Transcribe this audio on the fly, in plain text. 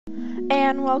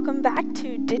And welcome back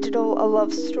to Digital A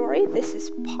Love Story. This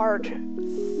is part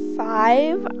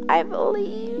 5, I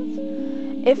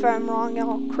believe. If I'm wrong,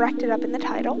 I'll correct it up in the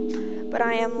title. But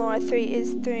I am Laura3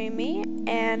 is 3me,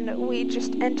 and we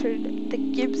just entered the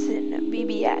Gibson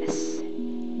BBS.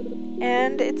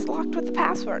 And it's locked with a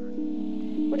password,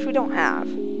 which we don't have.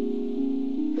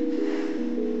 And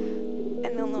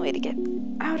the only way to get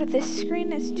out of this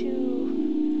screen is to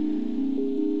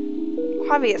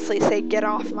obviously say get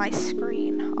off my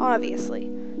screen. Obviously.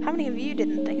 How many of you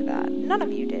didn't think of that? None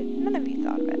of you did. None of you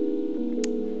thought of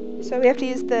it. So we have to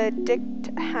use the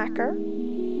dict hacker.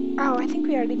 Oh, I think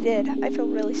we already did. I feel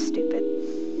really stupid.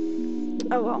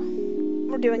 Oh well.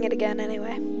 We're doing it again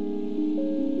anyway.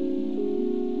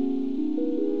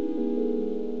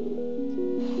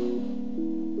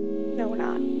 No, we're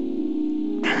not.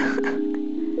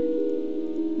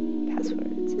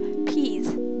 Passwords.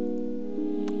 Peas.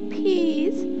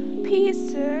 Please,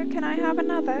 sir, can I have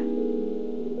another?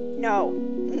 No.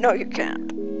 No, you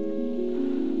can't.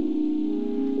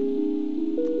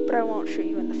 But I won't shoot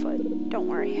you in the foot. Don't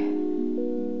worry.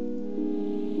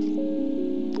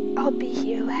 I'll be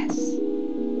here, Les.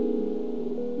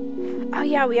 Oh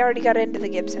yeah, we already got into the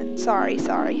Gibson. Sorry.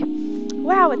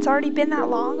 Wow, it's already been that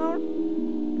long?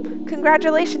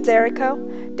 Congratulations, Erico.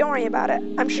 Don't worry about it.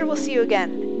 I'm sure we'll see you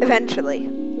again. Eventually.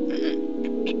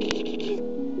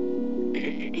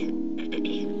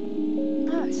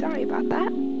 Sorry about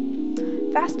that.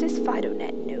 Fastest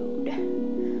FidoNet node.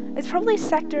 It's probably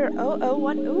Sector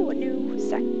 001. Ooh, a new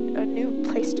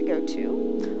place to go to,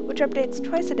 which updates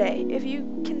twice a day. If you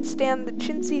can stand the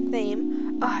chintzy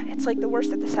theme, it's like the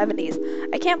worst of the 70s.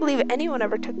 I can't believe anyone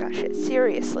ever took that shit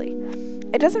seriously.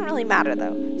 It doesn't really matter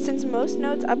though, since most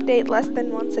nodes update less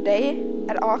than once a day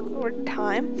at awkward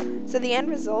time. So the end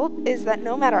result is that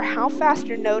no matter how fast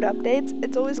your node updates,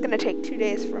 it's always going to take 2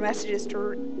 days for messages to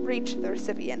reach the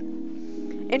recipient.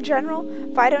 In general,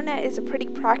 FidoNet is a pretty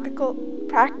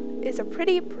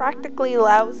practically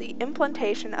lousy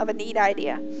implementation of a neat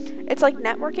idea. It's like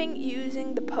networking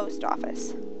using the post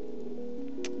office.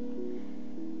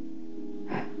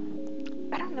 I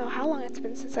don't know how long it's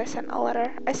been since I sent a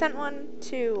letter. I sent one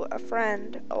to a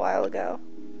friend a while ago.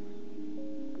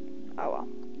 Oh well.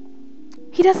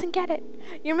 He doesn't get it.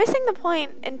 You're missing the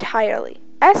point entirely.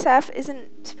 SF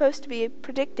isn't supposed to be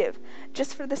predictive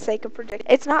just for the sake of predicting.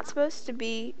 It's not supposed to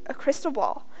be a crystal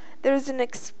ball. There's an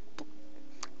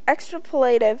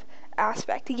extrapolative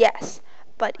aspect, yes,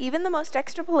 but even the most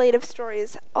extrapolative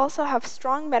stories also have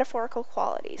strong metaphorical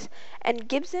qualities, and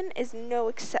Gibson is no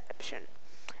exception.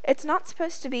 It's not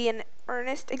supposed to be an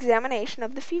earnest examination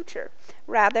of the future.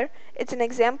 Rather, it's an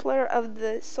exemplar of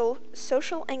the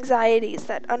social anxieties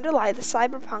that underlie the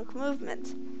cyberpunk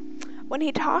movement. When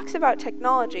he talks about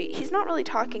technology, he's not really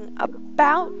talking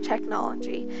about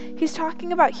technology. He's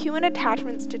talking about human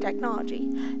attachments to technology.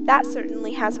 That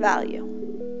certainly has value.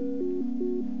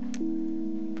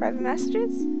 Private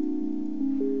messages?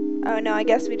 Oh no, I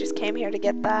guess we just came here to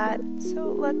get that.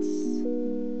 So let's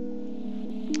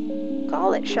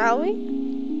call it, shall we?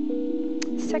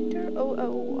 Sector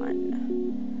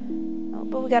 001. Oh,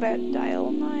 but we gotta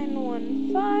dial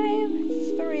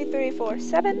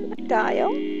 915-3347.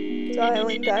 Dial.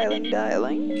 Dialing.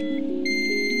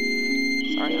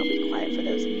 Sorry, I'll be quiet for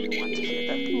those of you who want to hear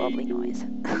the lovely noise.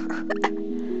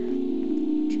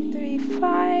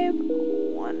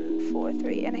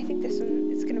 235143, and I think this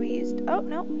one is going to be used. Oh,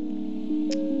 no.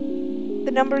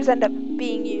 The numbers end up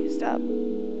being used up.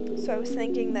 So I was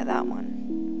thinking that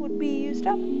one would be used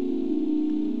up.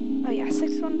 Oh yeah,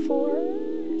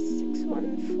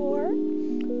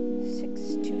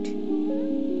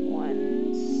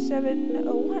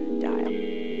 614-622-1701 dial.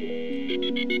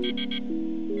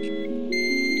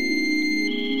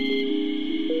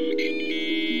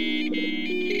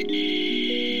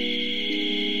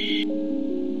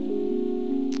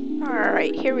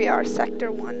 Alright, here we are,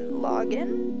 Sector 1 login.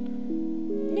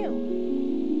 New.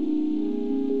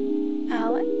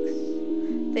 Alex,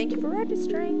 thank you for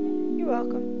registering. You're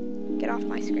welcome. Get off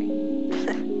my screen.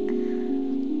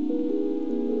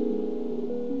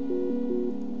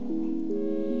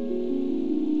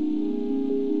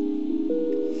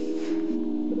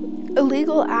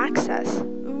 Illegal access.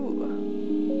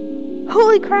 Ooh.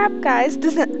 Holy crap, guys.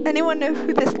 Does anyone know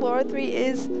who this Laura3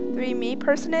 is 3me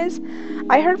person is?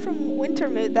 I heard from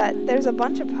Wintermood that there's a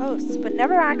bunch of posts, but he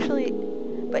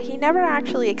never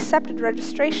actually accepted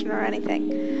registration or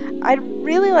anything. I'd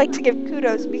really like to give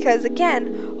kudos because,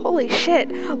 again, holy shit,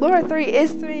 Laura3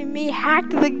 is 3me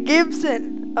hacked the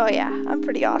Gibson. Oh yeah, I'm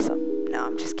pretty awesome. No,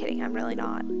 I'm just kidding. I'm really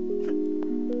not.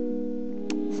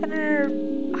 Senator,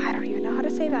 I don't even know how to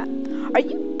say that. Are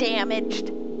you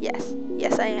damaged?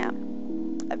 Yes I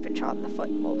am. I've been shot in the foot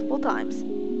multiple times.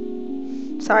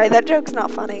 Sorry, that joke's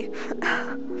not funny.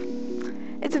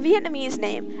 It's a Vietnamese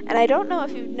name, and I don't know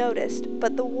if you've noticed,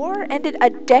 but the war ended a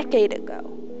decade ago.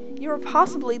 You are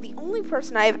possibly the only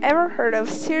person I have ever heard of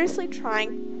seriously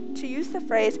trying to use the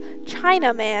phrase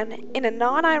Chinaman in a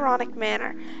non-ironic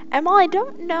manner. And while I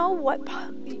don't know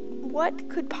what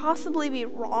could possibly be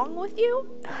wrong with you,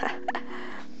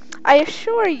 I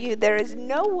assure you there is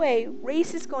no way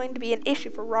race is going to be an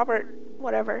issue for Robert,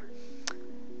 whatever,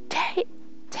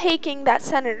 taking that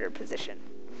senator position.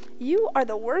 You are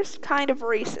the worst kind of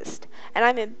racist, and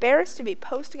I'm embarrassed to be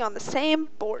posting on the same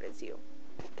board as you.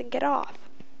 Then get off.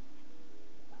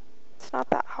 It's not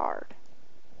that hard.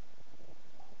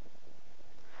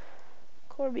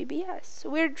 Core BBS.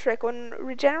 Weird trick. When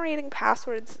regenerating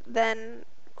passwords, then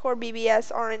Core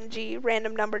BBS RNG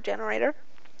random number generator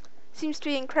seems to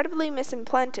be incredibly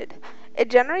misimplemented. It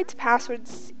generates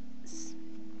passwords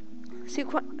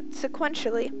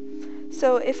sequentially.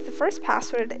 So if the first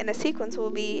password in a sequence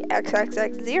will be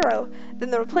XXX0, then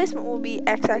the replacement will be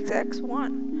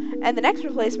XXX1, and the next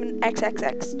replacement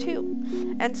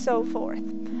XXX2, and so forth.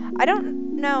 I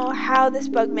don't know how this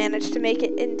bug managed to make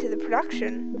it into the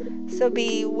production, so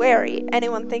be wary,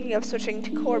 anyone thinking of switching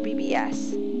to Core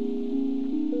BBS.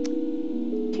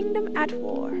 Kingdom at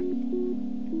War.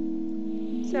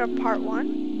 Is there a part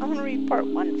 1? I want to read part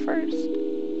 1 first.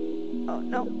 Oh,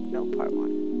 no part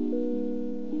 1.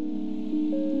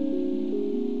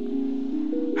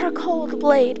 Her Cold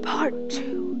Blade Part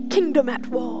 2, Kingdom at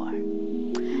War.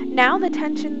 Now the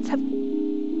tensions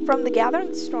from the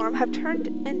gathering storm have turned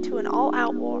into an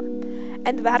all-out war,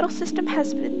 and the battle system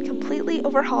has been completely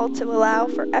overhauled to allow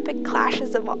for epic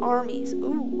clashes of armies.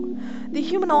 Ooh. The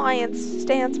Human Alliance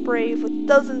stands brave with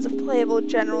dozens of playable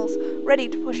generals ready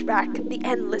to push back the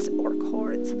endless orc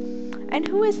hordes. And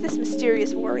who is this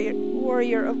mysterious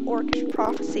warrior of orcish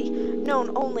prophecy,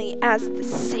 known only as the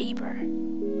Saber?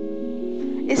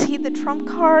 Is he the trump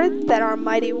card that our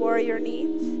mighty warrior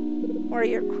needs?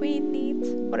 Warrior queen needs?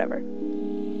 Whatever.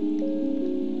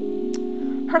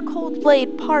 Her Cold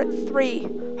Blade Part 3,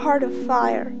 Heart of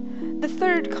Fire. The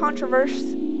third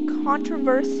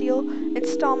controversial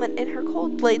installment in her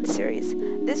Cold Blade series.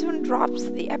 This one drops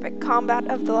the epic combat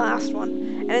of the last one,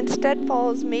 and instead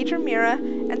follows Major Mira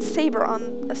and Saber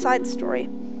on a side story.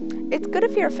 It's good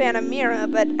if you're a fan of Mira,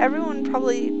 but everyone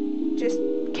probably just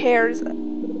cares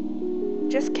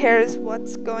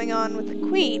what's going on with the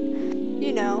Queen.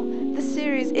 You know, the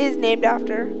series is named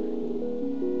after.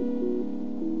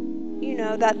 You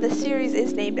know that the series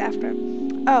is named after.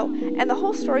 Oh, and the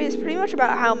whole story is pretty much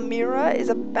about how Mira is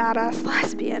a badass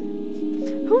lesbian.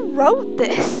 Who wrote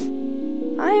this?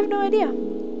 I have no idea.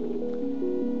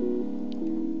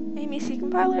 Amy C.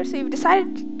 Compiler, so you've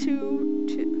decided to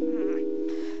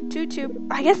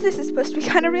I guess this is supposed to be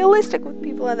kind of realistic with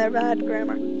people and their bad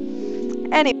grammar.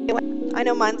 Anyway, I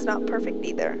know mine's not perfect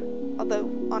either,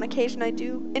 although on occasion I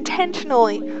do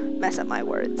intentionally mess up my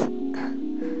words.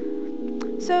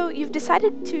 So you've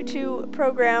decided to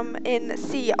program in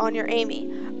C on your Amy,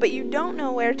 but you don't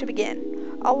know where to begin.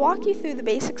 I'll walk you through the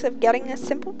basics of getting a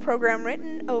simple program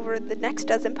written over the next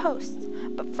dozen posts.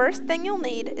 But first thing you'll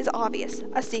need is obvious,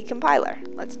 a C compiler.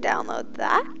 Let's download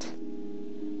that.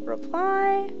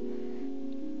 Reply.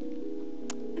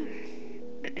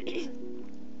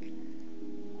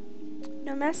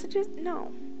 No messages?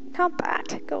 No, not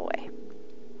that. Go away.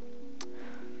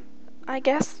 I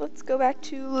guess let's go back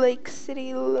to Lake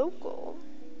City Local.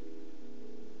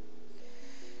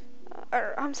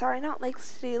 I'm sorry, not Lake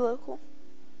City Local.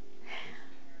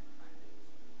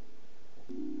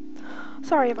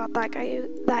 Sorry about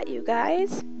that, you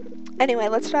guys. Anyway,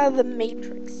 let's try the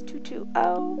Matrix.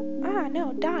 220. Ah,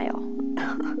 no, dial.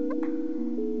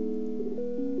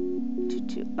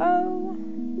 220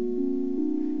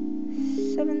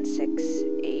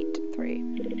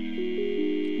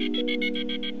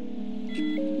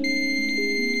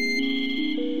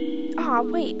 7683. Ah,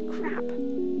 wait, crap.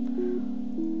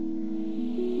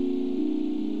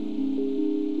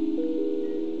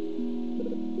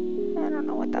 I don't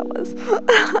know what that was.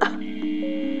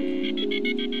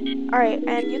 Alright,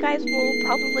 and you guys will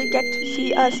probably get to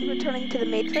see us returning to the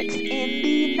Matrix in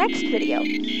the next video.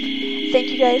 Thank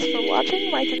you guys for watching.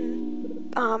 Like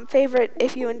and favorite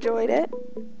if you enjoyed it.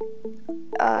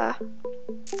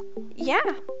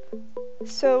 Yeah.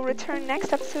 So return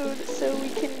next episode so we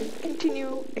can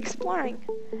continue exploring.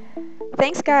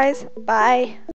 Thanks guys. Bye.